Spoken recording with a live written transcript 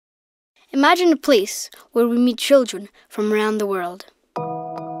Imagine a place where we meet children from around the world.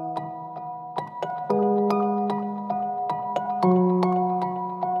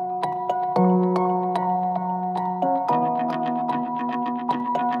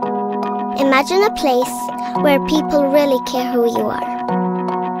 Imagine a place where people really care who you are.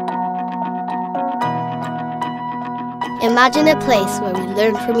 Imagine a place where we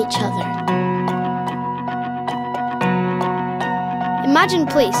learn from each other. Imagine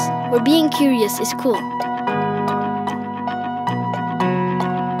a place where being curious is cool.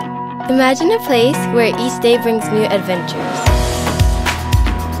 Imagine a place where each day brings new adventures.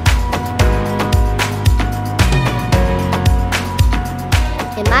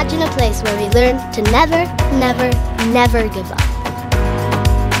 Imagine a place where we learn to never, never, never give up.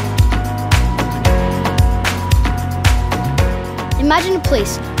 Imagine a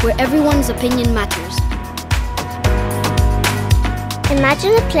place where everyone's opinion matters.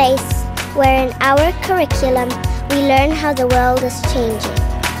 Imagine a place where in our curriculum we learn how the world is changing.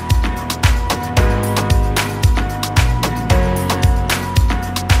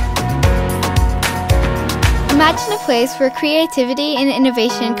 Imagine a place where creativity and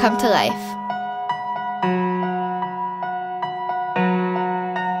innovation come to life.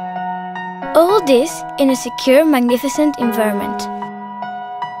 All this in a secure, magnificent environment.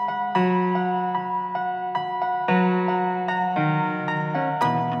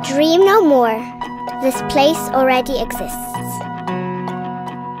 Dream no more. This place already exists.